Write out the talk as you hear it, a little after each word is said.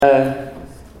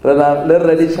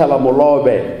Dichaba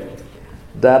Molobe,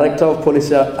 Director of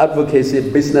Policy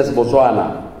Advocacy, Business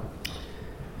Botswana.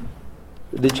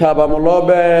 Dichaba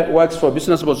Molobe works for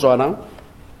Business Botswana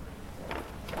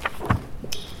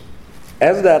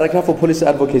as Director for Policy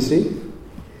Advocacy.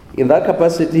 In that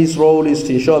capacity, his role is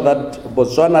to ensure that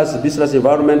Botswana's business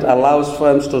environment allows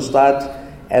firms to start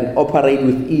and operate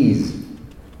with ease.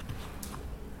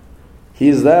 He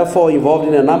is therefore involved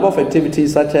in a number of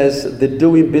activities such as the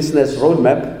Doing Business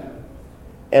Roadmap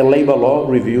and Labor Law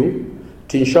Review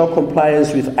to ensure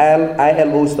compliance with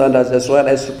ILO standards as well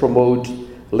as to promote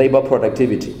labor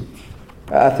productivity.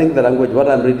 I think the language, what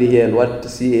I'm reading here and what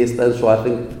CA stands for, I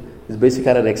think is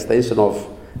basically an extension of,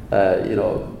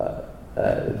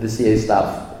 the CA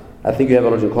staff. I think you have a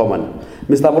lot in common.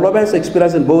 Mr. Molobe has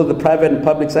experience in both the private and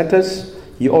public sectors.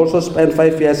 He also spent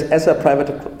 5 years as a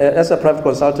private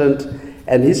consultant,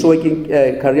 and his working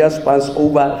career spans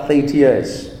over 30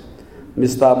 years.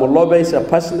 Mr. Molobe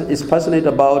is passionate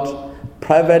about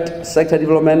private sector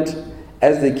development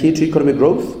as the key to economic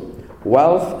growth,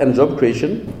 wealth, and job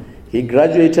creation. He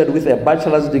graduated with a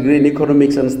bachelor's degree in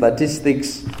economics and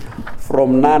statistics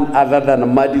from none other than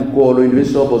Madikolo,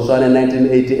 University of Botswana in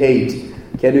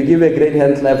 1988. Can you give a great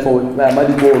hand clap for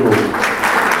Madikolo?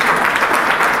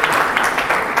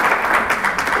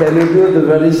 Can you do the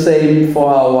very same for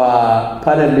our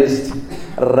panelist,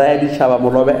 Dichaba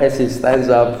Molobe, as he stands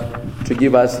up to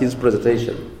give us his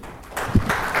presentation?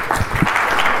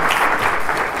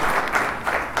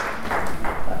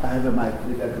 I have a mic.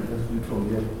 I can just do it from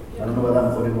here. I don't know whether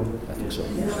I'm audible. I think so.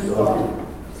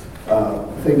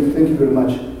 Thank you very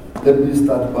much. Let me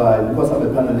start by, because I'm a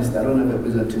panelist, I don't have a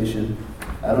presentation.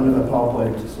 I don't have a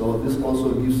PowerPoint. So this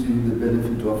also gives you the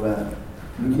benefit of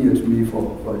looking at me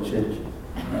for a change.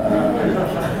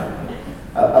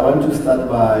 I want to start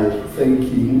by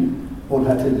thanking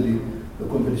wholeheartedly the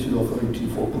Competition Authority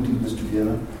for putting this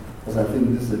together, because I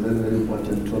think this is a very, very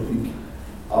important topic.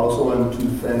 I also want to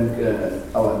thank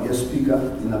our guest speaker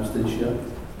in absentia,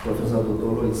 Professor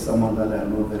Dodolo. Is someone that I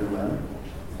know very well.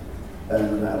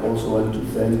 And I also want to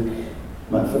thank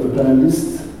my fellow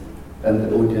panelists and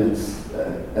the audience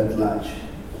at large.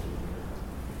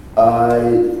 I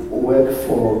work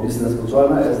for Business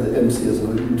Botswana, as the MC has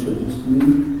already introduced me.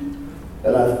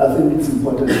 And I think it's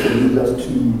important for me just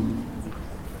to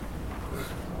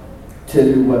tell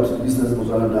you what Business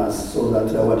Botswana does, so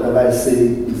that whatever I say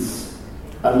is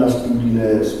understood in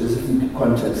a specific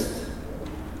context.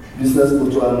 Business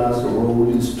Botswana's role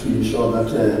is to ensure that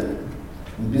the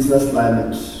business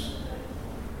climate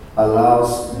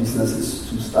allows businesses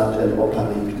to start and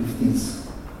operate with ease.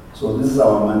 So this is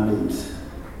our mandate.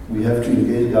 We have to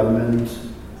engage government,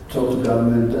 talk to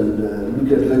government, and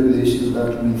look at regulations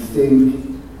that we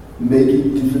think make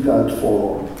it difficult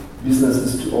for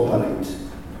businesses to operate,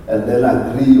 and then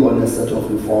agree on a set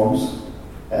of reforms,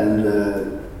 and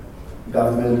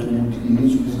government would, in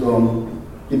its wisdom,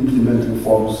 implement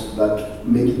reforms that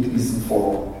make it easy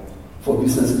for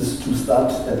businesses to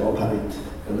start and operate,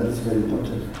 and that is very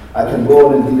important. I can go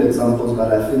on and give examples,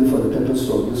 but I think for the purpose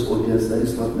of this audience that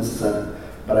is not necessary.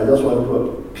 But I just want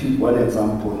to pick one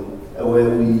example where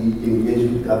we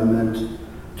engage with government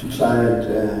to try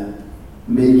and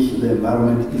make the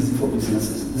environment easy for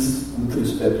businesses. This is with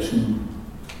respect to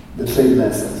the trade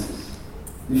licenses.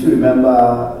 If you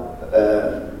remember,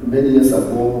 many years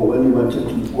ago, when you wanted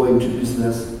to go into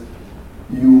business,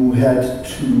 you had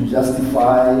to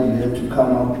justify, you had to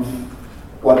come up with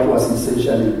what was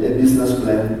essentially a business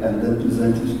plan and then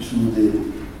present it to the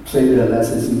trade and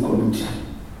licensing committee.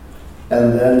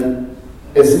 And then,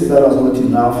 as if that was not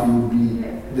enough,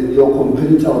 your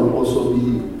competitor will also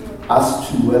be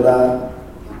asked to whether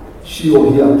she or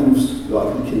he approves your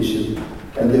application,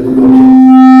 and they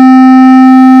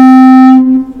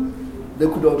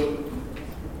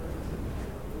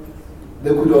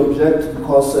could object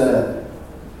because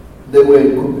they were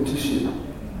in competition.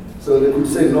 So they could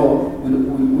say, no,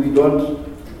 we don't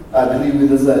agree with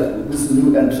this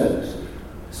new entrant.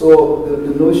 So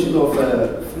the notion of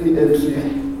free entry,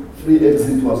 free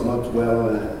exit was not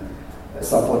well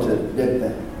supported back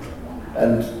then.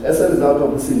 And as a result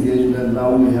of this engagement,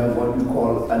 now we have what we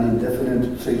call an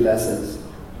indefinite trade license.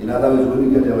 In other words, when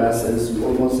you get a license, you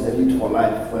almost have it for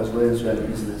life, for as long as you're in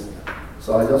business.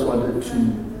 So I just wanted to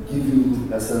give you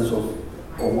a sense of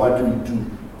what we do.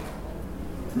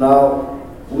 Now,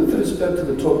 with respect to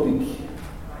the topic,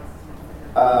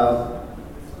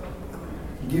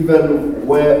 given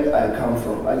where I come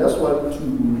from, I just want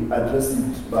to address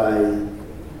it by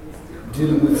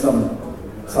dealing with some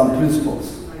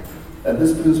principles. And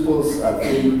these principles, I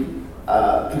think,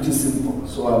 are pretty simple.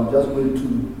 So I'm just going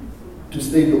to to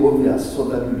state the obvious so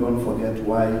that we don't forget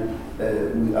why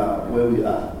we are where we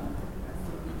are.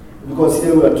 Because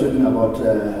here we are talking about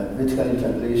vertical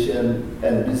integration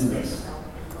and business.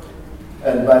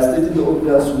 And by stating the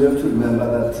obvious, we have to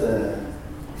remember that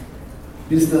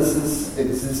businesses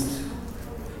exist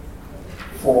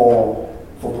for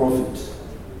profit.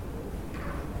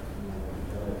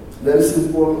 Very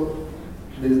simple,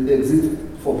 they exist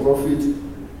for profit,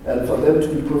 and for them to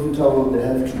be profitable, they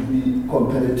have to be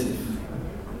competitive.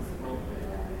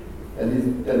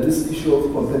 And this issue of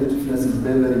competitiveness is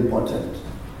very, very important.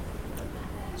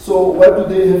 So what do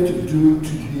they have to do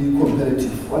to be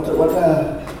competitive? What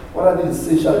are the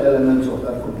essential elements of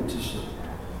that competition?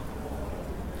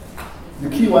 The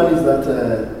key one is that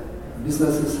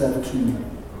businesses have to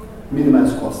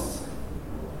minimize costs.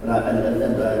 And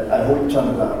I hope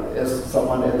Chandra, as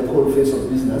someone at the cold face of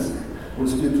business, will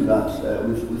speak to that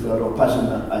with a lot of passion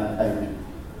that I do.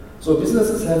 So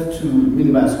businesses have to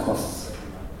minimize costs.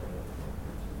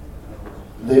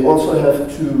 They also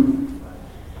have to,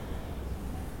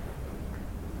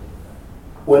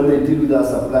 when they deal with their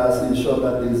suppliers, ensure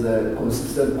that there is a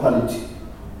consistent quality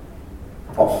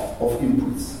of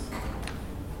inputs.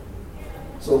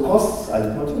 So costs are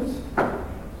important,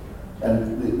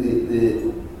 and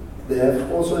they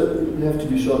have to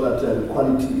be sure that the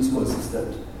quality is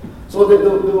consistent. So they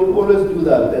will always do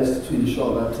their best to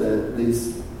ensure that there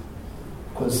is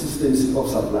consistency of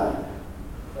supply.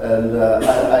 And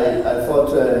I thought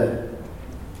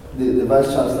the Vice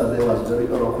Chancellor there was very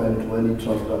eloquent when he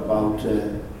talked about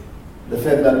the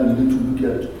fact that we need to look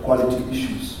at quality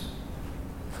issues,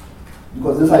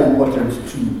 because these are important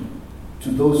to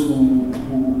those who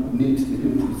need the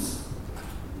inputs.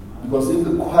 Because if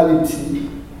the quality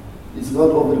is not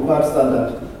of the required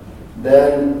standard,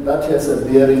 then that has a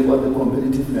bearing on the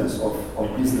competitiveness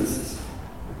of businesses.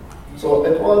 So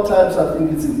at all times, I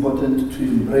think it's important to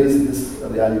embrace these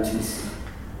realities,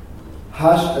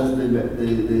 harsh as they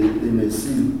may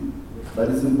seem, but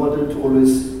it's important to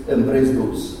always embrace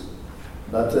those,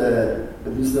 that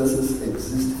the businesses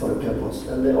exist for a purpose.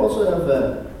 And they also have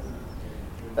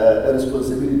a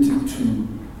responsibility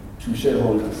to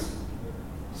shareholders.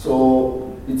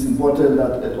 So it's important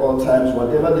that at all times,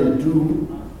 whatever they do,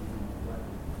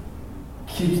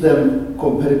 keep them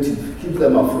competitive, keep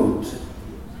them afloat.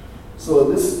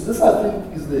 So this I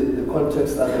think is the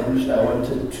context that I wish I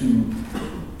wanted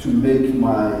to make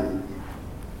my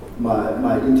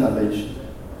intervention.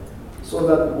 So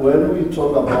that when we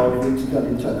talk about vertical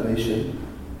integration,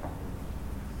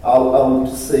 I would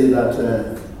say that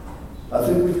I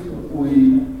think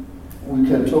we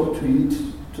can talk to it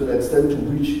to the extent to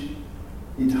which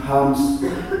it harms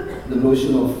the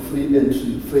notion of free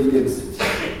entry, free exit.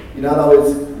 In other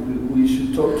words, we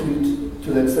should talk to it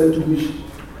to the extent to which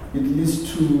it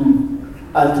leads to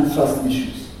antitrust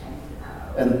issues.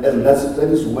 And that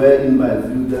is where, in my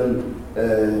view, then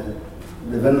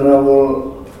the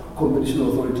venerable competition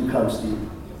authority comes in.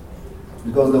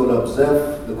 Because they will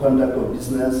observe the conduct of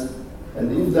business,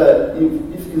 and if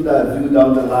in their view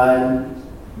down the line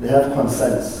they have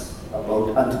concerns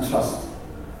about antitrust,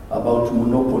 about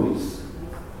monopolies,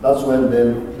 that's when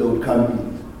then they would come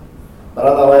in. But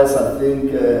otherwise, I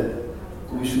think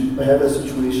we should have a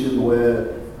situation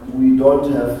where we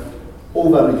don't have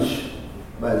overreach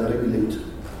by the regulator,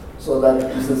 so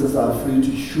that businesses are free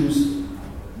to choose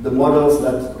the models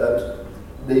that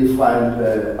they find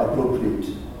appropriate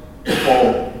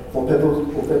for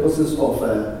purposes of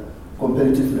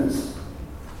competitiveness.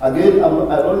 Again,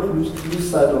 I don't lose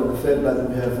sight of the fact that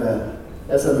we have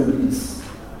SMEs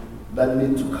that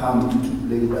need to come into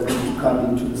play, that need to come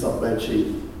into the supply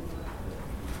chain.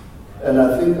 And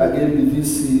I think, again, the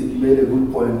VC made a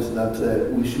good point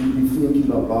that we should be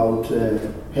thinking about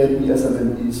helping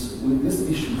SMEs with these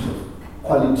issues of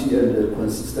quality and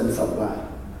consistent supply.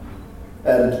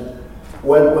 And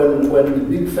when the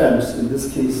big firms, in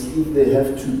this case, if they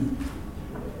have to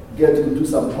get into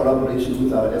some collaboration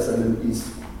with our SMEs,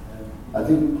 I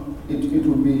think it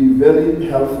would be very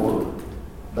helpful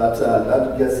that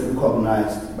that gets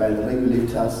recognized by the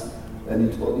regulators, and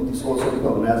it is also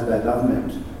recognized by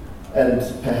government, and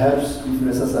perhaps, if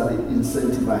necessary,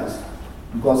 incentivized.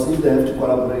 Because if they have to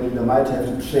collaborate, they might have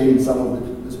to train some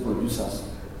of these producers,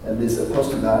 and there's a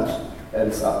cost to that,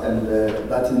 and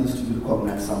that needs to be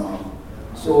recognized somehow.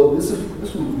 So this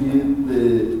would be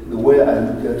the way I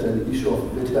look at the issue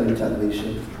of vertical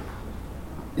integration.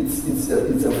 It's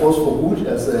a force for good,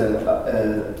 as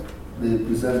the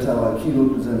presenter, our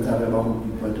keynote presenter,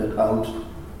 Ramotshabi pointed out.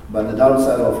 But the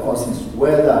downside, of course, is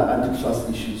where there are antitrust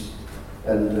issues.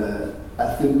 And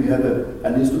I think we have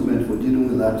an instrument for dealing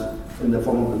with that in the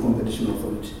form of the competition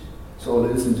authority. So,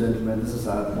 ladies and gentlemen, this is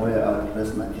where I would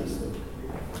rest my case.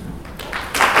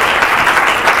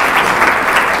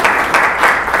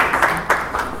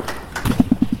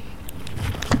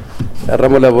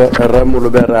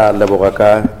 Molobe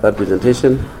that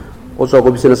presentation. Also, go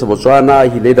business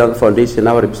Botswana. He laid down the foundation.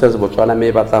 Now, business Botswana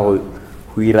may batla ho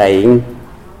iraeng.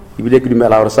 He will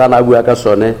dumela hore sana bua ka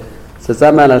sone. Se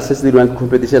tsamaya se se dirwang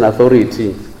competition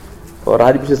authority. Or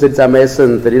ha business tsa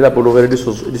maesen tse dira pologere di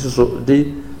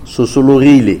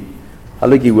sosologile.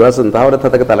 Halo ke bua senta ha o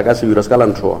thata ka tala ka se biro ska la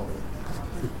nthoa.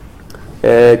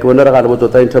 Ke bona re ga le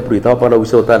botota interpret ha pala o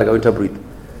se o tala ka interpret.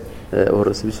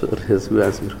 Or se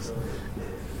bua.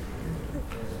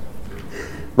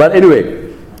 But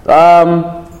anyway,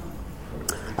 I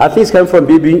think it's come from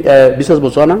Business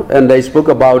Botswana, and they spoke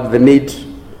about the need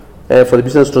for the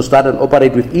business to start and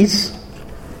operate with ease,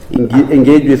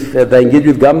 engage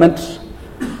with government,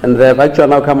 and they have actually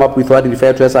now come up with what they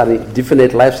refer to as a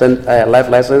definite life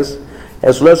license,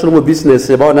 as well as some business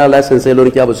about now license.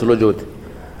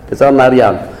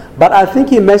 But I think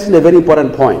he mentioned a very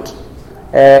important point,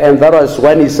 and that was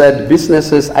when he said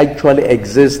businesses actually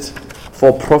exist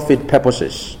for profit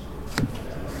purposes.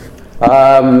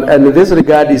 And in this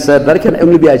regard, he said that can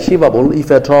only be achievable if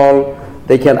at all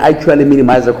they can actually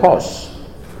minimize the costs.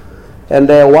 And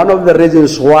one of the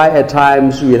reasons why at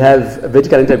times we have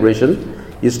vertical integration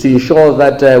is to ensure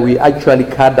that we actually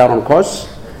cut down on costs,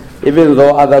 even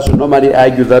though others would normally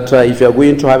argue that if you are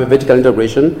going to have a vertical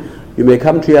integration, you may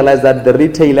come to realize that the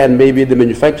retailer and maybe the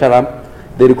manufacturer,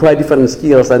 they require different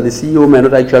skills, and the CEO may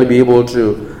not actually be able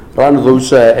to run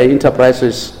those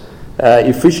enterprises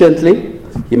efficiently.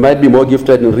 He might be more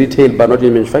gifted in retail but not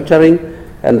in manufacturing,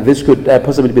 and this could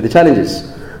possibly be the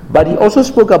challenges. But he also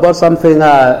spoke about something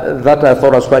that I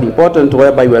thought was quite important,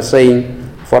 whereby you were saying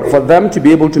for them to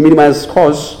be able to minimize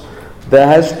costs, there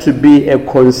has to be a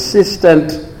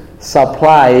consistent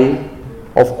supply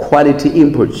of quality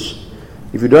inputs.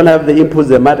 If you don't have the inputs,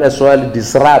 they might as well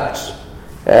disrupt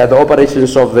the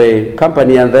operations of the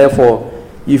company, and therefore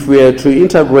if we are to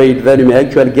integrate, then you may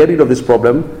actually get rid of this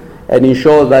problem and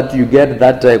ensure that you get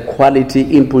that quality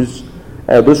inputs,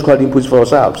 those quality inputs for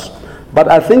yourselves. But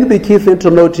I think the key thing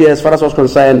to note here, as far as I was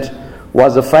concerned,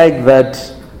 was the fact that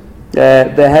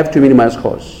they have to minimize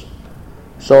costs.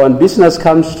 So when business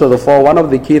comes to the fore, one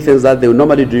of the key things that they would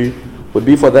normally do would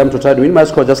be for them to try to minimize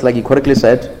costs, just like you correctly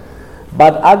said.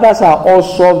 But others are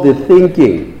also of the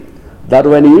thinking that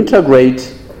when you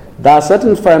integrate, there are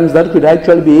certain firms that could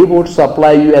actually be able to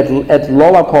supply you at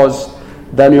lower cost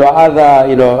than your other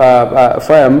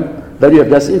firm that you have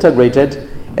just integrated.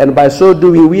 And by so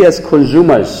doing, we as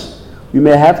consumers, we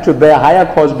may have to bear higher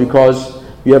costs because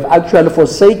you have actually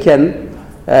forsaken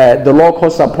the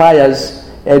low-cost suppliers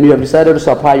and you have decided to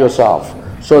supply yourself.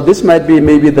 So this might be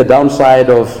maybe the downside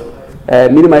of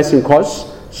minimizing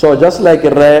costs. So just like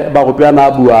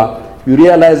Bagopiana Abua, you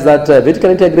realize that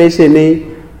vertical integration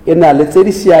let's say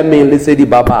the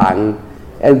babang.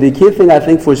 And the key thing I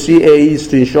think for CA is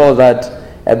to ensure that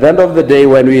at the end of the day,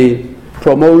 when we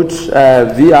promote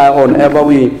VI or whenever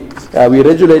we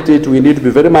regulate it, we need to be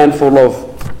very mindful of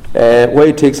where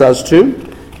it takes us to.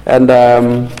 And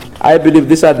I believe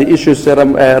these are the issues,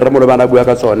 and I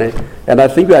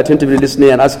think you are attentively listening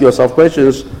and asking yourself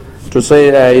questions to say,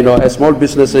 as small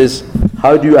businesses,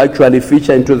 how do you actually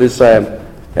feature into this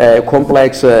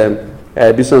complex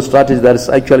business strategy that is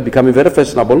actually becoming very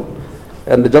fashionable.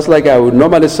 And just like I would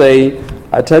normally say,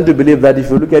 I tend to believe that if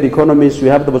you look at economies, we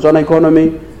have the Botswana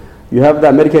economy, you have the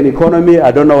American economy.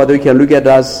 I don't know whether we can look at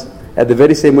us at the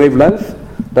very same wavelength.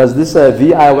 Does this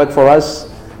VI work for us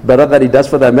better than it does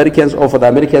for the Americans, or for the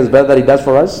Americans better than it does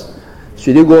for us?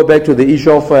 Should you go back to the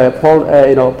issue of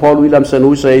Paul Williamson,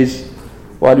 who says,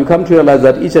 well, you come to realize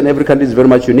that each and every country is very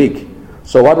much unique.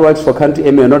 So what works for country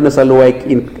A may not necessarily work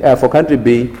for country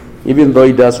B. Even though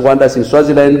it does wonders in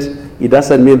Swaziland, it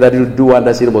doesn't mean that it will do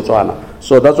wonders in Botswana.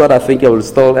 So that's what I think I will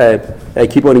still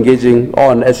keep on engaging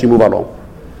on as you move along.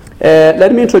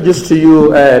 Let me introduce to you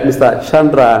Mr.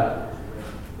 Chandra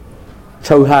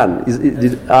Chauhan.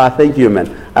 Thank you, man.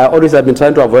 I always have been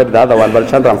trying to avoid the other one, but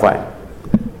Chandra, I'm fine.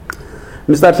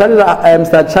 Mr.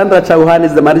 Chandra Chauhan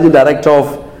is the managing director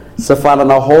of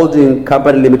Sefalana Holding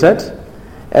Company Limited.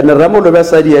 And Ramotshabi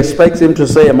said he expects him to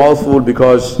say a mouthful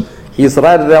because he's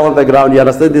right there on the ground. He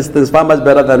understands these things far much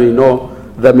better than we know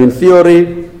them in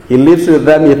theory. He lives with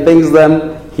them, he thinks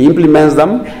them, he implements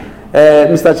them.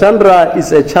 Mr. Chandra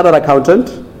is a chartered accountant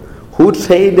who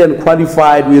trained and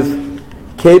qualified with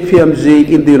KPMG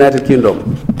in the United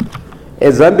Kingdom. A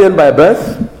Zambian by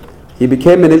birth, he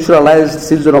became a naturalized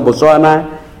citizen of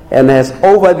Botswana and has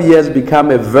over the years become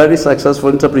a very successful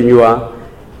entrepreneur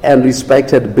and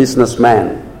respected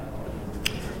businessman.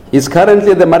 He's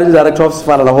currently the Managing Director of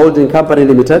Sefalana Holding Company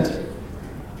Limited,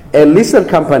 a listed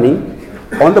company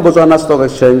on the Botswana Stock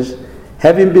Exchange,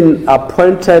 having been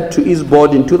appointed to its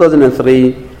board in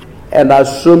 2003 and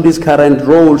assumed his current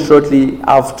role shortly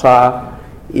after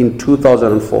in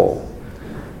 2004.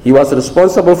 He was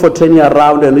responsible for turning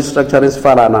around and restructuring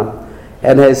Sefalana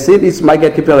and has seen its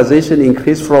market capitalization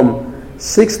increase from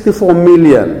 64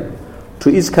 million to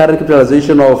its current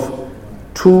capitalization of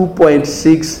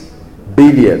 2.6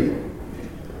 billion.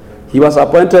 He was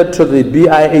appointed to the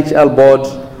BIHL board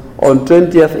on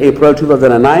 20th April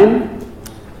 2009.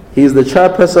 He is the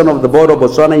chairperson of the board of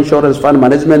Botswana Insurance Fund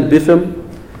Management, BIFM,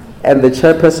 and the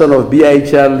chairperson of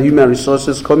BIHL Human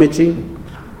Resources Committee.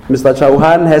 Mr.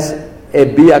 Chauhan has a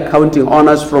B accounting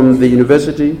honors from the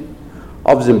University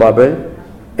of Zimbabwe,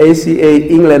 ACA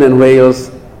England and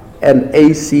Wales, and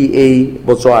ACA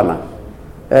Botswana.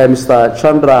 Mr.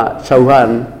 Chandra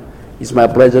Chauhan, it's my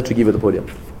pleasure to give you the podium.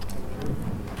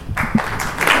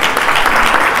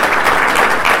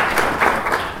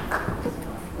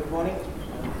 Good morning.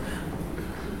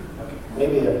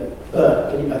 Maybe,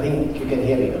 I think you can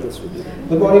hear me.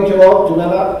 Good morning to all,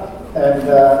 Dumela,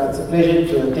 and it's a pleasure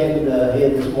to attend here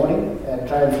this morning and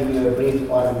try and give you a brief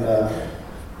on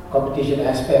competition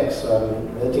aspects on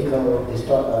vertical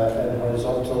and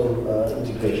horizontal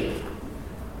integration.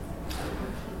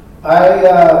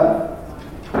 I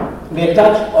may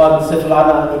touch on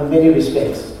Sefalana in many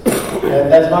respects, and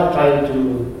that's not trying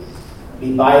to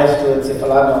be biased towards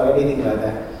Sefalana or anything like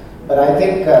that. But I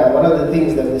think one of the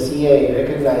things that the CA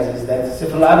recognizes that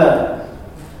Sefalana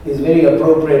is very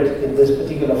appropriate in this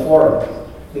particular forum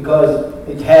because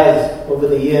it has, over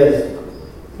the years,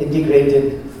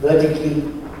 integrated vertically,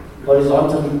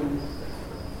 horizontally,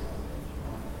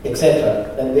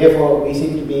 etc. And therefore, we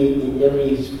seem to be in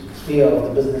every sphere of the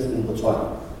business in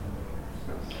Botswana.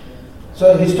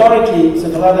 So historically,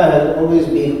 Sefalana has always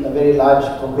been a very large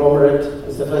conglomerate.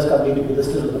 It's the first company to be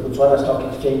listed on the Botswana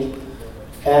Stock Exchange.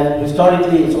 And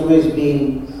historically, it's always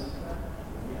been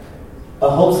a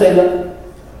wholesaler.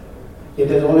 It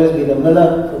has always been a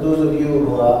miller. For those of you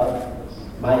who are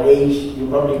my age, you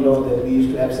probably know that we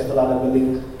used to have Sefalana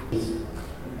milling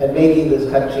and making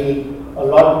this country a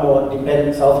lot more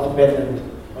self-dependent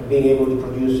on being able to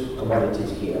produce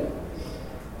commodities here.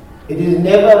 It is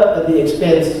never at the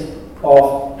expense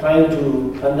of trying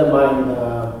to undermine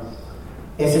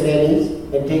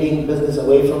SMEs and taking business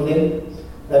away from them.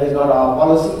 That is not our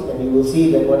policy, and you will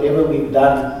see that whatever we've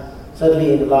done,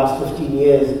 certainly in the last 15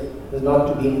 years, has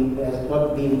not been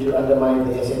to undermine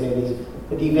the SMEs,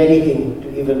 but if anything,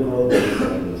 to even grow the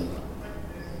SMEs.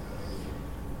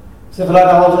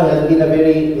 Sefalana also has been a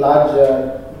very large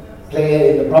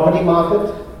player in the property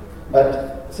market,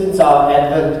 but since our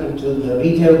advent into the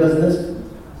retail business,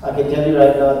 I can tell you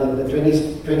right now that the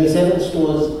 27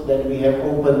 stores that we have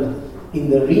opened in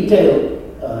the retail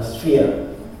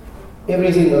sphere,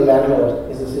 every single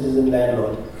landlord is a citizen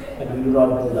landlord, and we do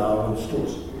not build our own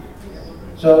stores.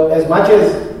 So as much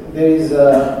as there is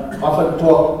often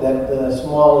talk that the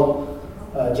small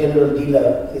general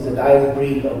dealer is a dying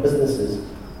breed of businesses,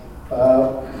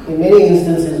 in many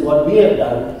instances what we have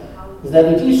done is that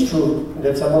it is true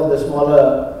that some of the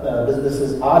smaller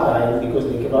businesses are dying because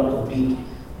they cannot compete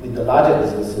with the larger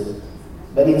businesses.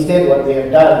 But instead what we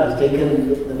have done is taken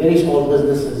the very small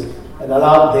businesses and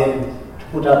allowed them to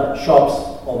put up shops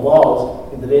or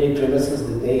malls in the very premises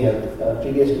that they have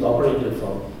previously operated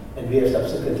from, and we have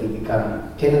subsequently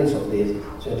become tenants of theirs,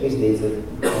 so at least there is an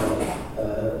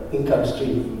income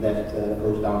stream that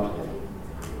goes down to them.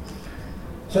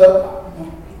 So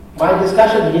my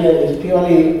discussion here is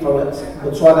purely from a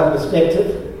Botswana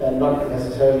perspective and not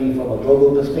necessarily from a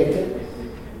global perspective.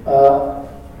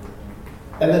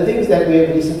 And the things that we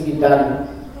have recently done,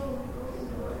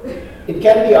 it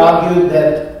can be argued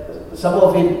that some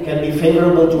of it can be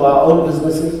favorable to our own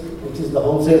businesses, which is the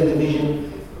wholesale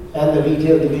division and the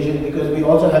retail division, because we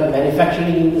also have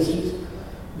manufacturing industries.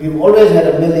 We've always had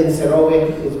a mill in Serowe.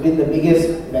 It's been the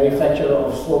biggest manufacturer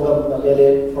of sorghum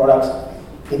mabele products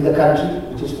in the country,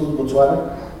 which is Food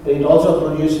Botswana. But it also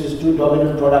produces two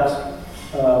dominant products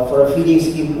for a feeding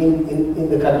scheme in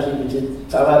the country, which is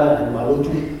Sefalana and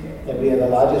Malutu, and we are the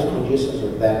largest producers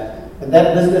of that. And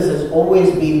that business has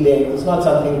always been there. It's not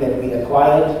something that we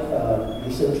acquired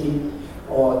recently,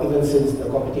 or even since the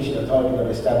Competition Authority got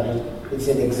established. It's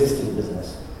an existing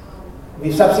business.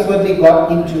 We've subsequently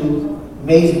got into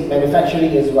maize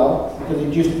manufacturing as well, because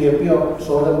it used to be a pure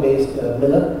sorghum-based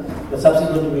miller, but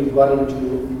subsequently we've got into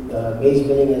maize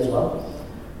milling as well.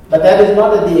 But that is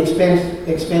not at the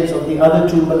expense of the other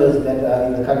two millers that are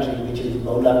in the country, which is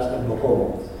Bolux and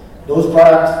Bokomo. Those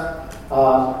products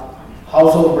are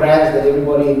household brands that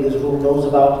everybody in this room knows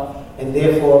about, and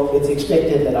therefore it's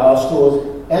expected that our stores,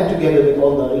 and together with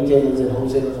all the retailers and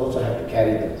wholesalers, also have to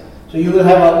carry them. So you will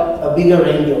have a bigger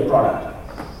range of product.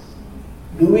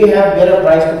 Do we have better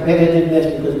price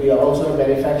competitiveness because we are also a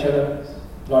manufacturer?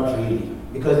 Not really.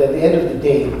 Because at the end of the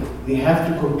day, we have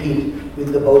to compete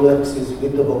with the Boluxes,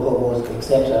 with the Bokobos,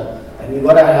 etc. And we've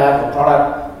got to have a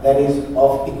product that is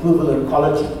of equivalent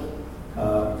quality.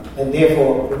 And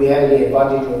therefore, do we have any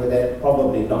advantage over that?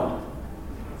 Probably not.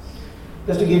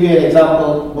 Just to give you an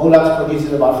example, Bolux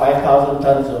produces about 5,000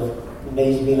 tons of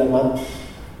maize meal a month.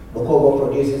 Bokobo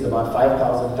produces about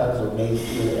 5,000 tons of maize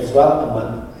meal as well a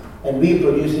month. And we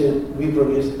produce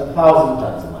 1,000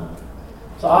 tons a month.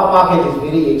 So our market is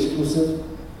very exclusive.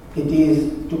 It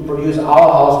is to produce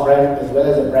our house brand as well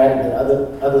as a brand that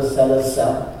other sellers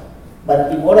sell.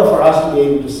 But in order for us to be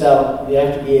able to sell, we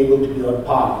have to be able to be on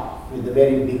par with the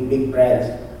very big brands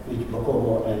which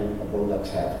Bokobo and Bolux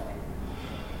have.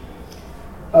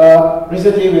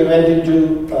 Recently we went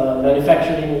into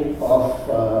manufacturing of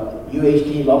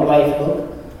UHT long life milk,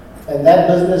 and that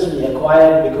business we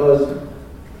acquired because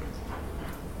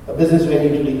a business went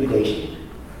into liquidation.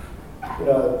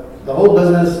 The whole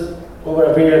business over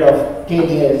a period of 10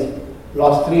 years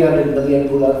lost 300 million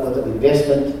pula worth of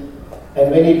investment,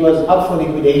 and when it was up for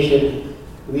liquidation,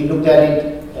 we looked at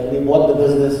it and we bought the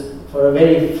business for a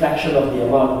very fraction of the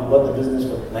amount. We bought the business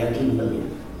for 19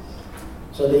 million.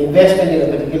 So the investment in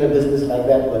a particular business like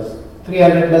that was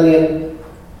 300 million.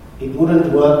 It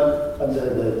wouldn't work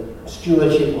under the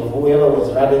stewardship of whoever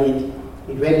was running it.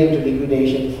 It went into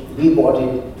liquidation. We bought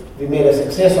it. We made a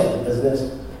success of the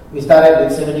business. We started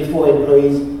with 74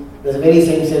 employees. The very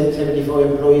same 74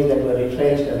 employees that were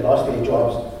retrenched and lost their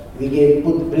jobs, we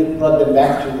brought them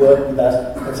back to work with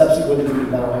us, and subsequently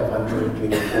we now have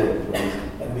 124 employees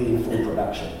and we're in full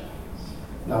production.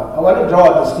 Now, I want to draw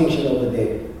a distinction over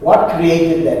there. What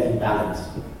created that imbalance?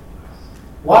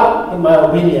 One, in my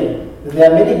opinion,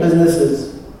 there are many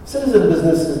businesses, citizen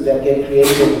businesses that get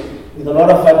created with a lot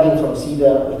of funding from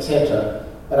CEDA, etc.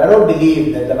 But I don't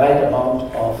believe that the right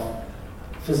amount of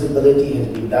feasibility has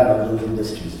been done on those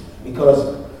industries.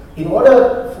 Because in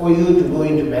order for you to go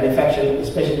into manufacturing,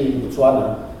 especially in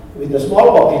Botswana, with a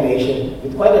small population,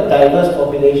 with quite a diverse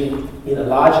population in a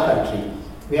large country,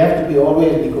 we have to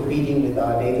always be competing with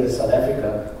our neighbors, South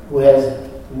Africa, who has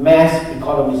mass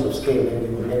economies of scale that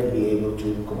we will never be able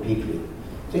to compete with.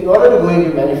 So in order to go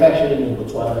into manufacturing in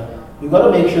Botswana, you've got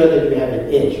to make sure that you have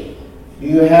an edge. Do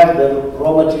you have the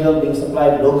raw material being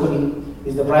supplied locally?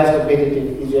 Is the price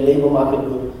competitive? Is your labor market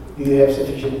good? Do you have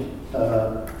sufficient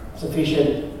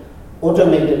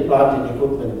automated plant and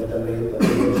equipment that are able to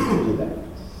do that?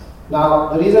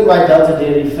 Now, the reason why Delta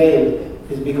Dairy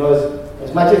failed is because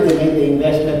as much as they made the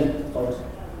investment of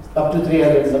up to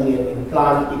 300 million in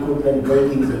plant, equipment,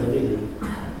 buildings and everything,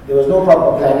 there was no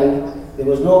proper planning, there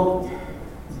was no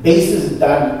basis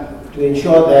done to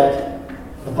ensure that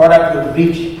the product would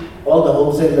reach all the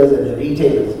wholesalers and the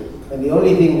retailers. And the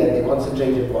only thing that they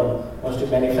concentrated on was to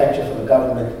manufacture for the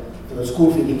government, for the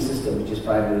school feeding system, which is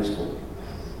primary school.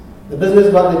 The business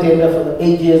got the tender for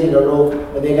 8 years in a row,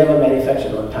 but they never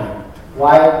manufactured on time.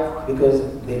 Why? Because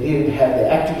they didn't have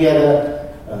their act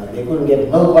together, they couldn't get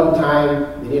milk on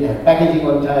time, they didn't have packaging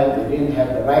on time, they didn't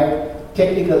have the right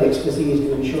technical expertise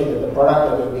to ensure that the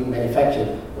product that was being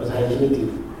manufactured was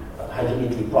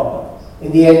hygienically proper.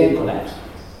 In the end, it collapsed.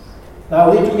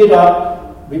 Now, we took it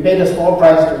up, we paid a small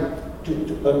price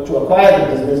to acquire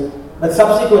the business, but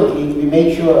subsequently, we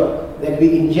made sure that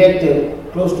we injected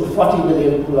close to 40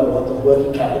 million pula worth of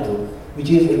working capital, which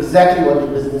is exactly what the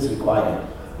business required.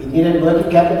 It needed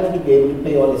working capital to be able to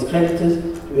pay all its creditors,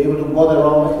 to be able to buy the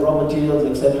raw materials,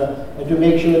 etc., and to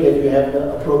make sure that you have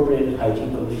the appropriate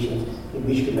hygiene conditions in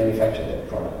which to manufacture that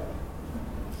product.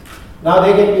 Now,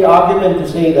 there can be argument to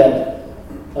say that,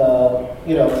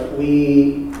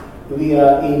 we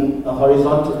are in a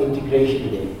horizontal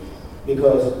integration there,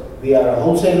 because we are a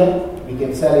wholesaler, we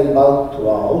can sell in bulk to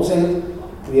our wholesalers.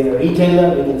 We are a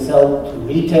retailer, we can sell to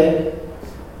retail,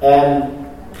 and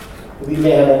we may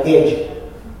have an edge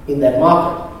in that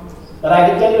market. But I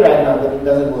can tell you right now that it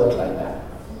doesn't work like that.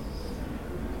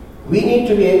 We need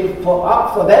to be able,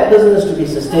 for that business to be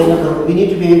sustainable, we need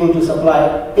to be able to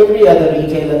supply every other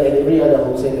retailer and every other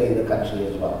wholesaler in the country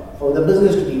as well. For the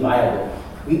business to be viable,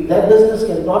 that business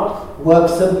cannot work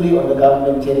simply on the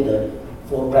government tender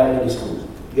for primary schools.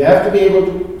 You have to be able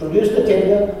to produce the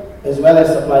tender as well as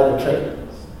supply the trade.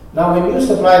 Now, when you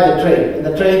supply the trade, and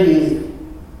the trade is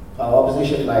our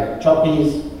opposition like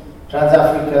Choppies,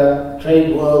 Trans-Africa,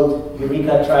 Trade World,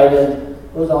 Eureka,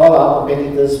 Trident, those are all our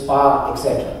competitors, Spark,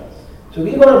 etc. So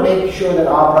we've got to make sure that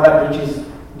our product reaches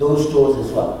those stores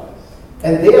as well.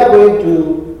 And they are going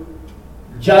to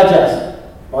judge us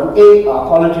on our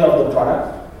quality of the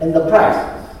product and the price.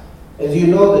 As you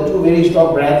know, the two very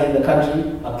strong brands in the country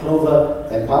are Clover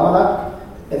and Parmalat,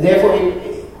 and therefore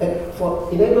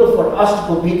enable for us to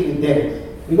compete with them,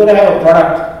 we're going to have a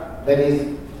product that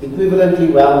is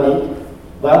equivalently well made,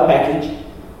 well packaged,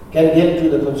 can get to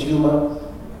the consumer,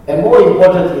 and more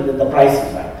importantly, that the price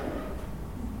is right.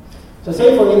 So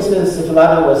say for instance,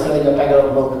 Sefalana was selling a packet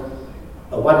of milk,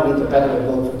 a 1 liter packet of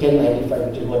milk for $10.95,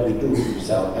 which is what we do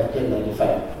sell at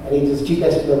 $10.95, and it is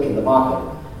cheapest milk in the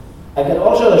market. I can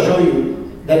also assure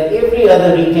you that every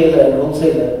other retailer and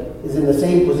wholesaler is in the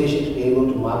same position to be able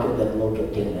to market that milk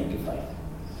at $10.95.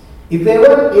 If they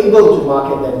weren't able to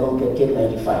market that milk at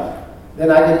 $10.95, then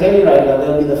I can tell you right now,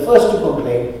 they'll be the first to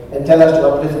complain and tell us to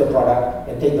uplift the product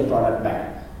and take the product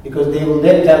back. Because they will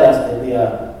then tell us that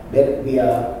we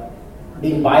are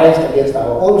being biased against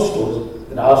our own stores,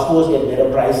 that our stores get better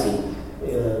pricing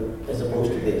as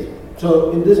opposed to theirs.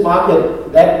 So in this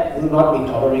market, that will not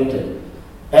be tolerated.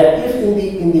 And if in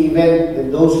the event that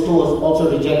those stores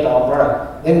also reject our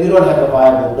product, then we don't have a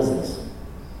viable business.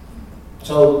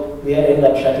 So we end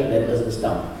up shutting that business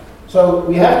down. So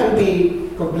we have to be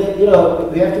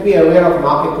we have to be aware of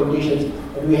market conditions,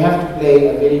 and we have to play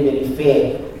a very, very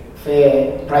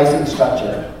fair pricing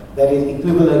structure that is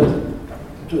equivalent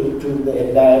to the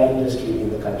entire industry in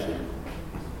the country.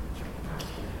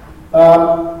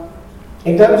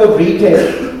 In terms of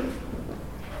retail,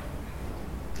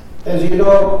 as you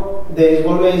know, there is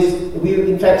always,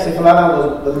 in fact, Sefalana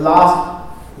was the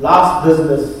last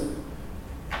business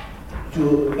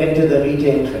to enter the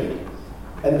retail trade.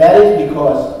 And that is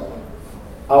because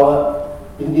our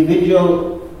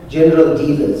individual general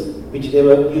dealers, which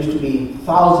there used to be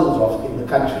thousands of in the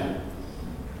country,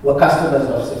 were customers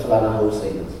of Sefalana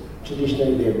wholesalers.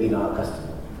 Traditionally, they have been our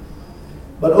customers.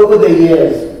 But over the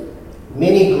years,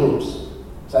 many groups,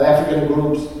 South African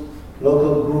groups,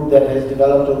 local group that has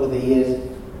developed over the years,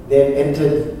 they've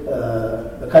entered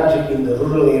the country in the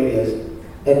rural areas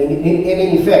and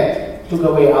in effect took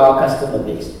away our customer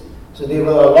base. So there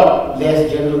were a lot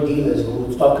less general dealers who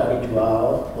would stop coming to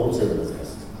our wholesale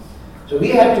business. So we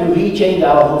had to rechange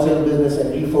our wholesale business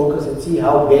and refocus and see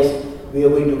how best we are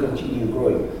going to continue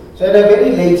growing. So at a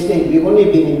very late stage, we've only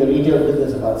been in the retail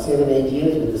business about 7-8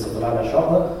 years with the Sefalana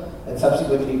shopper, and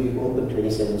subsequently we've opened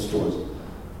 27 stores.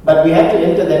 But we had to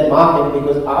enter that market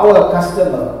because our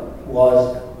customer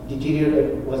was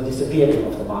disappearing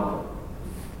off the market.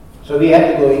 So we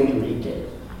had to go into retail.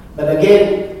 But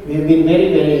again, we've been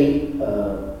very, very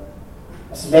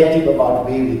selective about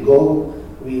where we go.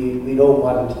 We don't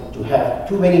want to have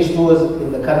too many stores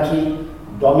in the country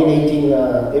dominating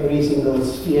every single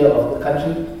sphere of the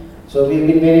country. So we've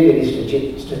been very, very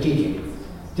strategic.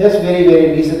 Just very,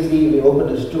 very recently, we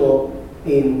opened a store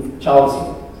in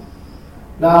Chauhan.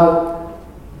 Now,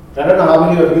 I don't know how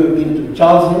many of you have been to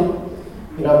Chauhan.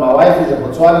 You know, my wife is a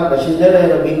Botswana, but she's never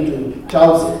ever been to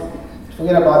Chauhan.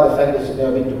 Forget about the fact that she's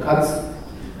never been to Nkosi.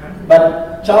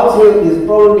 But Chauhan is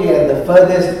probably at the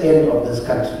furthest end of this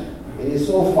country. It is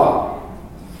so far.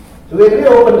 So when we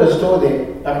opened the store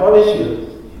there, I promise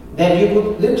you that you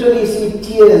could literally see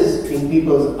tears in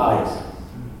people's eyes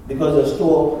because a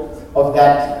store of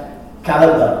that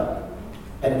caliber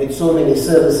and with so many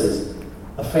services,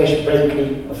 a fresh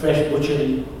bakery, a fresh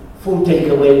butchery, full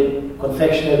takeaway,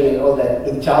 confectionery and all that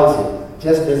in Chauhan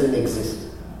just doesn't exist.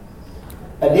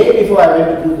 A day before I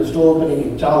went to do the store opening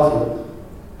in Chauhan,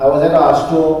 I was at our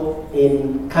store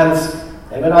in Nkosi.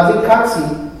 And when I was in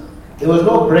Nkosi, there was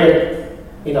no bread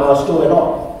in our store at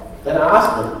all. Then I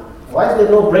asked him, why is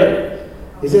there no bread?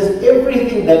 He says,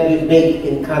 everything that we make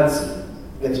in Nkosi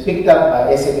gets picked up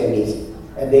by SMEs.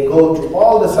 And they go to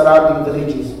all the surrounding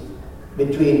villages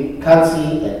between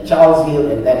Nkosi and Charles Hill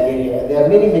and that area. And there are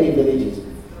many, many villages.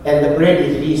 And the bread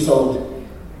is resold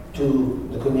to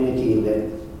the community in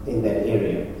that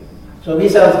area. So we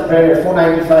sell bread at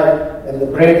 $4.95 and the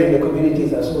bread in the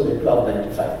communities are sold at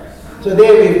 $12.95. So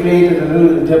there we've created a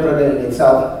little entrepreneur in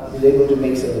itself who's able to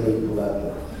make 7-8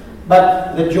 bulaki.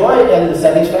 But the joy and the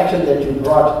satisfaction that you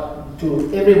brought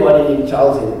to everybody in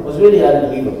Chauhan was really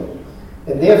unbelievable.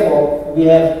 And therefore, we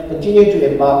have continued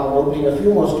to embark on opening a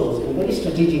few more stores in very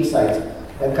strategic sites.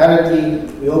 And currently,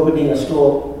 we're opening a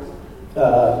store,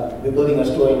 we're building a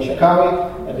store in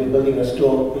Shakawe, and we're building a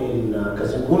store in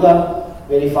Kazungula,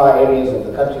 very far areas of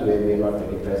the country where we're not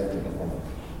very present at the moment.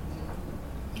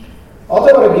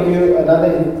 Also, I want to give you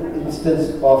another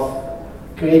instance of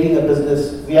creating a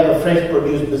business. We have a fresh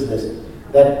produce business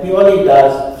that purely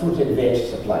does fruit and veg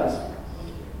supplies.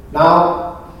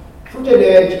 Now, fruit and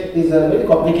veg is a very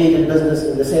complicated business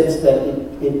in the sense that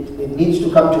it needs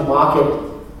to come to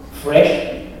market fresh.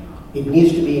 It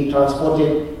needs to be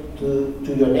transported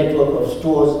to your network of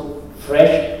stores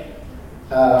fresh,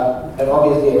 and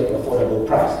obviously at an affordable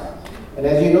price. And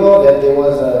as you know, that there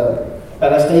was a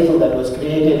parastatal that was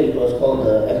created. It was called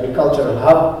the Agricultural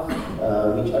Hub,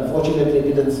 which unfortunately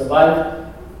didn't survive,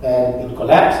 and it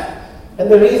collapsed. And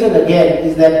the reason again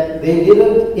is that they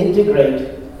didn't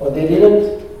integrate, or they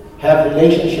didn't have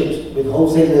relationships with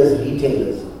wholesalers,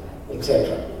 retailers,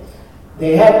 etc.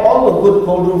 They had all the good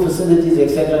cold room facilities,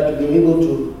 etc., to be able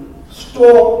to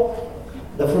store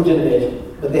the fruit and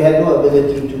veg, but they had no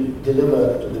ability to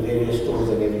deliver to the various stores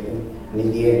and everything, and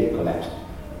in the end it collapsed.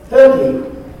 Thirdly,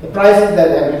 the prices that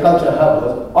the Agriculture Hub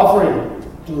was offering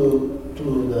to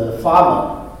the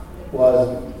farmer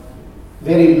was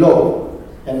very low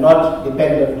and not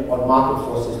dependent on market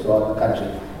forces throughout the country.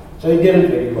 So it didn't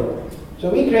really work. So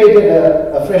we created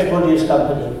a fresh produce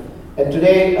company, and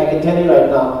today I can tell you right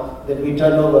now that we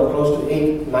turn over close to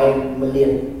 8-9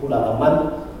 million pula a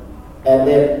month, and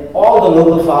then all the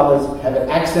local farmers have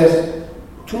access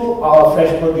to our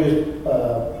fresh produce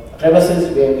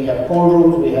premises, where we have cold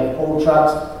rooms, we have cold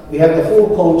trucks, we have the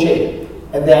full cold chain,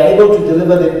 and they are able to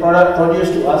deliver their produce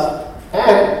to us.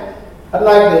 And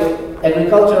unlike the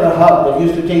agricultural hub that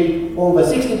used to take over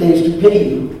 60 days to pay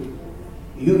you,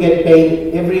 you get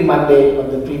paid every Monday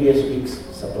of the previous week's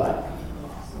supply.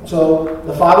 So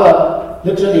the farmer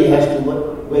literally has to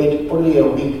wait only a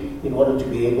week in order to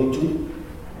be able to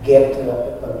get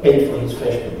paid for his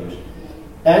fresh produce.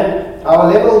 And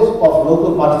our levels of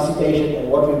local participation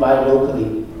and what we buy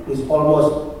locally is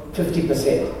almost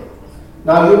 50%.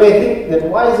 Now you may think that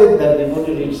why is it that we're going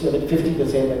to reach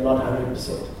 50% and not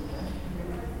 100%?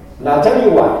 And I'll tell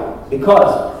you why.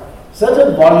 Because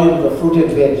certain volumes of fruit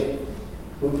and veg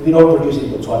we don't produce in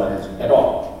Botswana at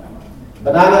all.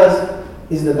 Bananas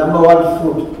is the number one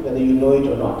fruit, whether you know it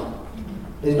or not.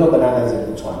 There's no bananas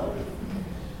in Botswana.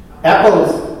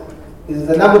 Apples is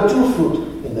the number 2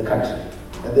 fruit in the country,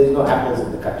 and there's no apples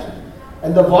in the country.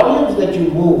 And the volumes that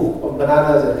you move of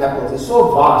bananas and apples is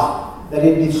so vast that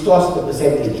it distorts the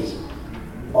percentages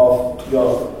of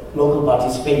your local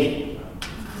participation.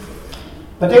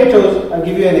 Potatoes, I'll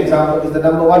give you an example, is the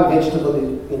number 1 vegetable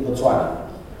in Botswana.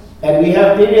 And we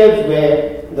have periods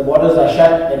where the borders are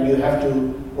shut and you have to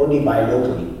only buy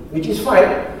locally, which is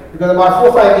fine, because about 4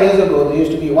 or 5 years ago, there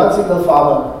used to be one single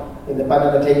farmer in the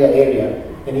Panamatenga area,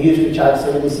 and he used to charge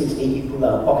 76-80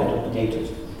 pula a pocket of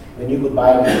potatoes, when you could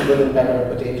buy a million packet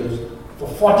of potatoes for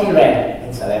 40 rand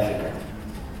in South Africa.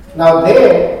 Now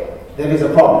there is a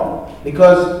problem,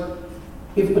 because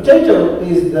if potato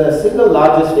is the single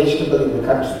largest vegetable in the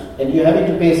country, and you're having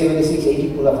to pay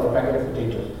 76-80 pula for a packet of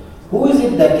potatoes, who is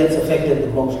it that gets affected the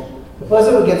most? The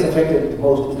person who gets affected the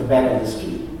most is the man on the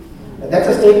street. And that's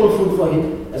a staple food for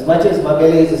him. As much as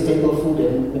mabele is a staple food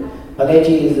and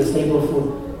palechi is a staple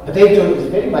food, potato is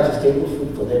very much a staple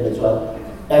food for them as well.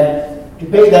 And to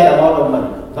pay that amount of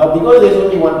money. Now because there's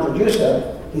only one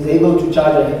producer, he's able to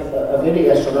charge a very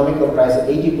astronomical price at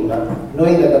 80 pula,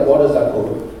 knowing that the borders are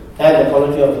cold and the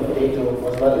quality of the potato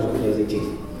was not as good as it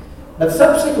is. But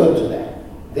subsequent to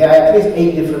that, there are at least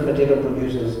 8 different potato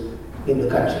producers in the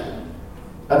country.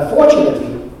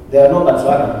 Unfortunately, there are no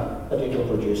Botswana potato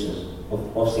producers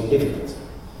of significance.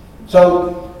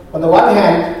 So, on the one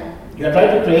hand, you are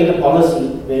trying to create a policy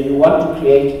where you want to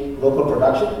create local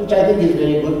production, which I think is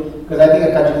very good, because I think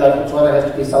a country like Botswana has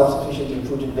to be self-sufficient in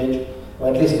fruit and veg, or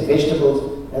at least in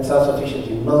vegetables, and self-sufficient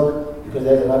in milk, because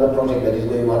there's another project that is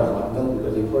going on about milk,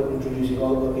 because they're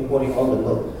importing all the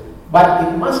milk. But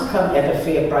it must come at a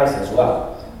fair price as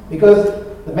well, because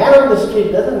the man on the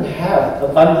street doesn't have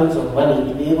abundance of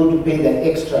money to be able to pay that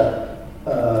extra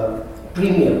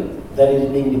premium that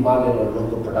is being demanded on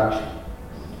local production.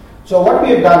 So what we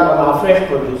have done on our fresh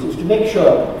produce is to make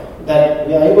sure that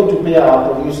we are able to pay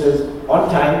our producers on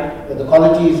time, that the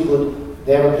quality is good,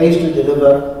 they have a place to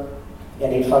deliver,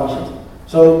 and it functions.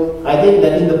 So I think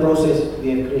that in the process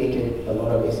we have created a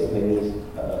lot of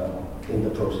SMMEs in the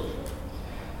process.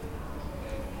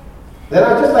 Then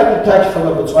I'd just like to touch from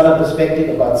a Botswana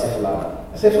perspective about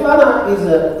Sefalana. Sefalana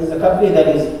is a company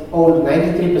that is owned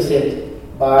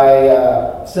 93%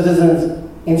 by citizens,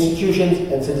 institutions,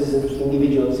 and citizens,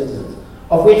 individual citizens,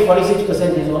 of which 46%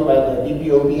 is owned by the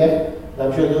DPOPF. And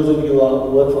I'm sure those of you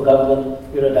who work for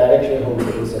government, you're a direct shareholder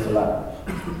in Sefalana.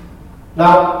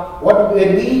 Now, when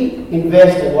we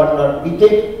invest and whatnot, we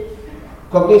take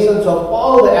cognizance of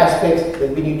all the aspects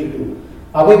that we need to do.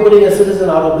 Are we putting a citizen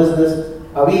out of business?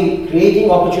 Are we creating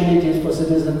opportunities for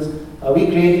citizens? Are we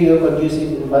creating a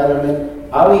conducive environment?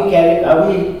 Are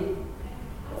we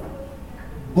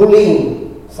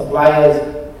bullying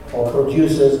suppliers or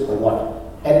producers or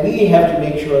what? And we have to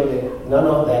make sure that none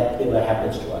of that ever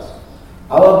happens to us.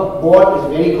 Our board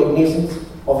is very cognizant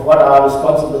of what our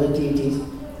responsibility it is.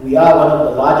 We are one of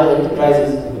the larger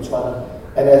enterprises in Botswana,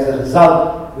 and as a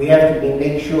result, we have to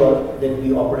make sure that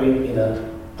we operate in a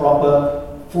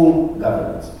proper, full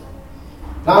governance.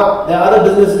 Now, there are other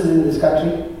businesses in this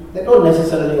country that don't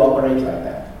necessarily operate like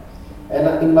that.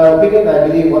 And in my opinion, I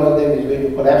believe one of them is going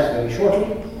to collapse very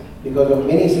shortly because of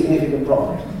many significant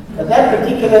problems. But that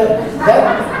particular,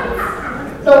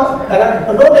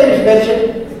 no name is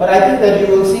mentioned, but I think that you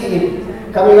will see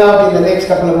it coming out in the next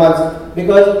couple of months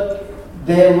because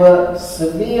there were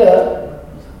severe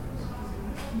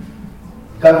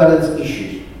governance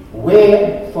issues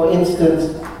where, for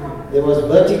instance, there was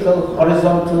vertical,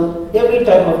 horizontal, every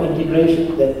type of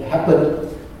integration that happened,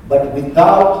 but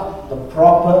without the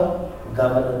proper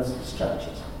governance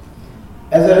structures.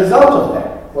 As a result of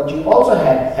that, what you also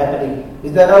had happening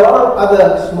is that a lot of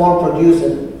other small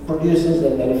producers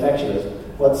and manufacturers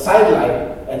were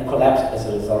sidelined and collapsed as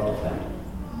a result of that.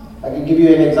 I can give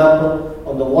you an example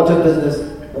on the water business.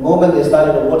 The moment they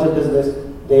started a water business,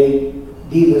 they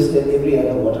delisted every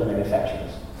other water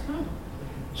manufacturers.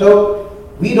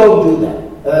 So we don't do that.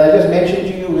 I just mentioned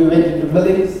to you, we went into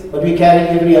milling, but we carry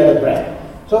every other brand.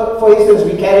 So, for instance,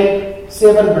 we carry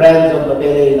 7 brands of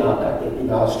Mabele in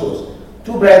our stores.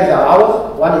 2 brands are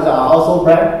ours. One is our household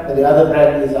brand, and the other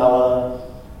brand is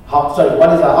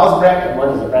one is our house brand, and one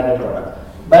is a branded product.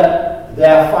 But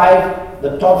there are 5.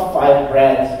 The top 5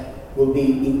 brands will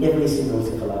be in every single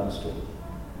Sefalana store.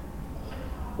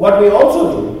 What we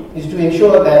also do is to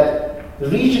ensure that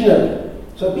regionally,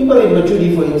 so people in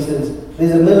Machudi, for instance,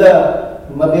 there's a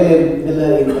Mabele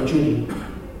miller in Machudi,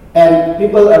 and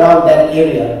people around that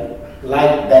area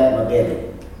like that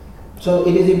Mabele. So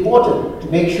it is important to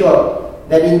make sure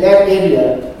that in that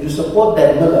area you support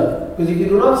that miller, because if you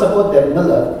do not support that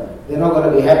miller, they're not going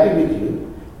to be happy with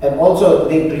you, and also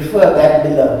they prefer that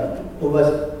miller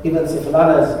over even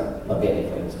Sefalana's Mabele,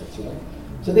 for instance.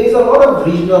 So there's a lot of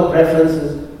regional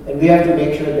preferences, and we have to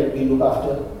make sure that we look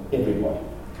after everybody.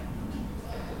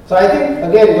 So I think,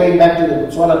 again, going back to the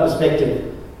Botswana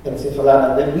perspective in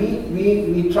Sefalana, that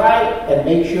we try and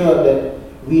make sure that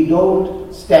we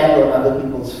don't stand on other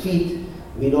people's feet.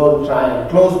 We don't try and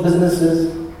close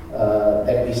businesses,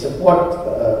 that we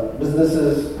support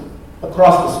businesses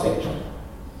across the spectrum.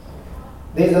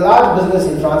 There's a large business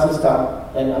in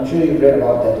Francistown, and I'm sure you've read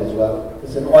about that as well.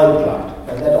 It's an oil plant,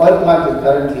 and that oil plant is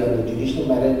currently under judicial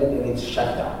management and it's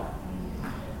shut down.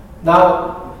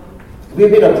 Now,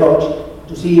 we've been approached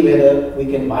to see whether we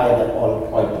can buy that oil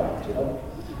plant.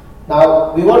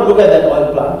 Now, we won't look at that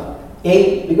oil plant,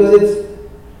 A, because it's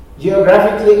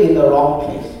geographically in the wrong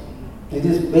place. It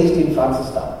is based in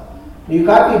Francistown. You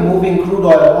can't be moving crude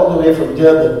oil all the way from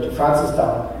Durban to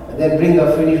Francistown and then bring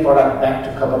the finished product back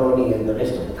to Cameroon and the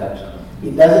rest of the country.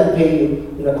 It doesn't pay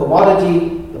you. In a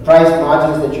commodity, the price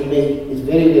margins that you make is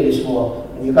very, very small,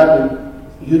 and you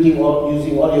can't be using all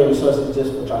your resources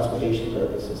just for transportation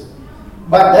purposes.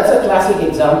 But that's a classic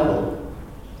example,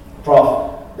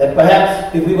 Prof, that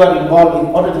perhaps if we got involved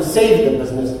in order to save the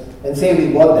business and say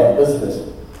we bought that business,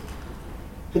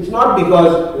 it's not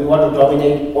because we want to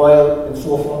dominate oil and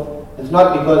so forth. It's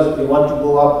not because we want to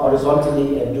go up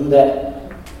horizontally and do that.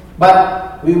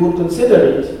 But we would consider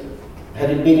it, had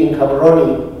it been in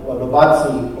Cameroon or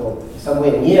Lobatsi or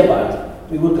somewhere nearby,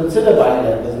 we would consider buying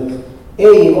that business,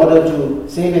 A, in order to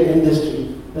save an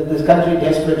industry that this country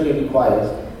desperately requires,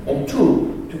 and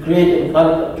 2, to create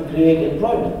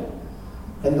employment.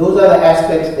 And those are the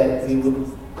aspects that we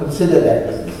would consider that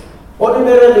business.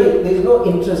 Ordinarily, there is no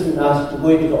interest in us to go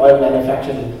into the oil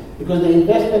manufacturing because the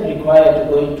investment required to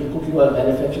go into cooking oil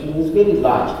manufacturing is very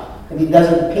large, and it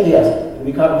doesn't pay us, and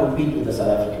we can't compete with the South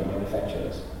African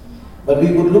manufacturers. But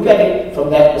we would look at it from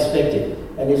that perspective,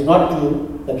 and it's not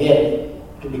to, again,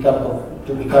 to become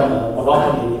a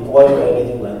monopoly in oil or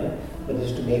anything like that, but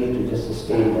it's to maybe to just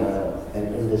sustain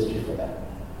an industry for that.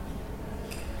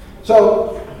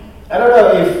 So, I don't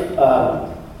know if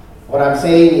what I'm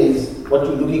saying is what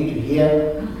you're looking to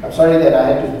hear. I'm sorry that I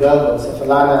had to dwell on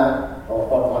Sefalana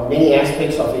or on many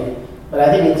aspects of it, but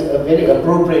I think it's a very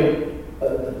appropriate,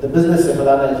 the business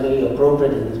Sefalana is very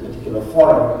appropriate in this particular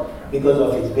forum because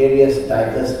of its various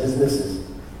diverse businesses.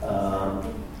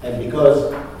 And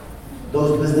because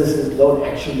those businesses don't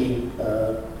actually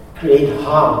create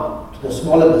harm to the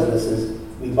smaller businesses,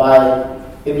 we buy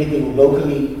everything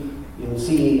locally. You'll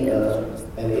see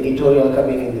an editorial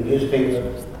coming in the newspaper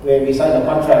where we signed a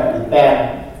contract with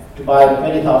BAM to buy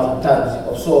 20,000 tons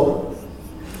of sorghum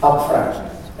up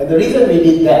front. And the reason we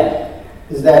did that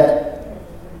is that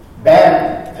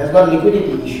BAM has got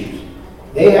liquidity issues.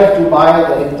 They have to buy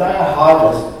the entire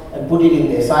harvest and put it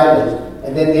in their silos,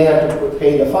 and then they have to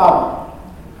pay the farmer.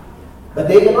 But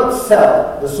they cannot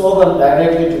sell the sorghum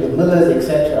directly to the millers,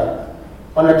 etc.,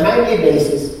 on a timely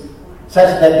basis,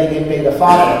 such that they can pay the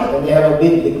farmer and they have a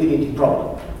big liquidity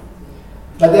problem.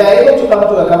 But they are able to come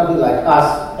to a company like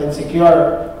us and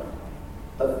secure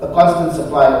a constant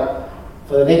supply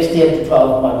for the next 10 to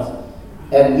 12 months,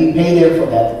 and we pay them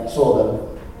for that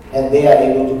sorghum, and they are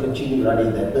able to continue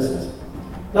running their business.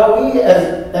 Now we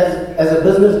as a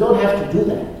business don't have to do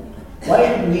that.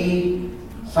 Why should we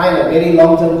sign a very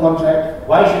long-term contract?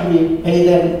 Why should we pay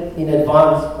them in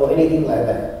advance or anything like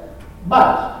that?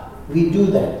 But we do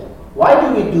that. Why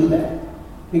do we do that?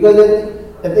 Because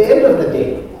at the end of the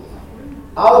day,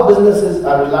 our businesses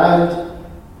are reliant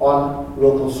on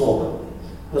local sorghum.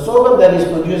 The sorghum that is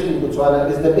produced in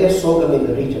Botswana is the best sorghum in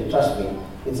the region, trust me.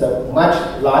 It's a much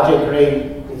larger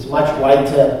grain, it's much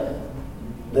whiter,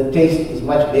 the taste is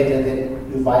much better than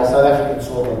you buy South African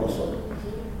sorghum or so.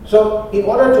 So in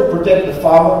order to protect the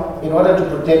farmer, in order to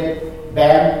protect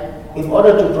BAM, in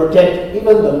order to protect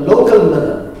even the local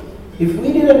miller, if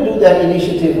we didn't do that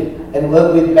initiative and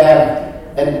work with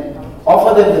BAM and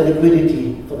offer them the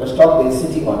liquidity for the stock they're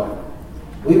sitting on,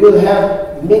 we will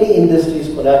have many industries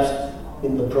collapse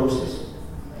in the process.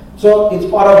 So it's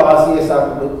part of our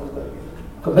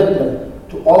CSR commitment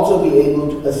to also be able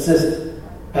to assist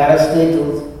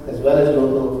parastatals as well as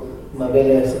local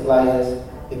mabele suppliers,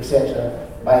 etc.,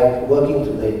 by working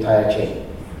through the entire chain.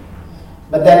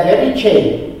 But that very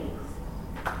chain,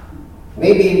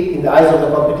 maybe in the eyes of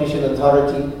the competition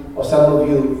authority or some of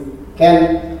you,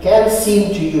 can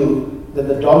seem to you that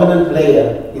the dominant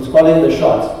player is calling the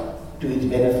shots to its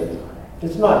benefit.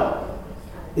 It's not.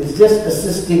 It's just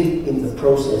assisting in the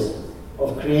process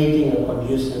of creating a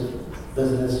conducive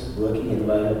business working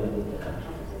environment in the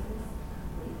country.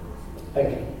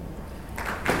 Thank you.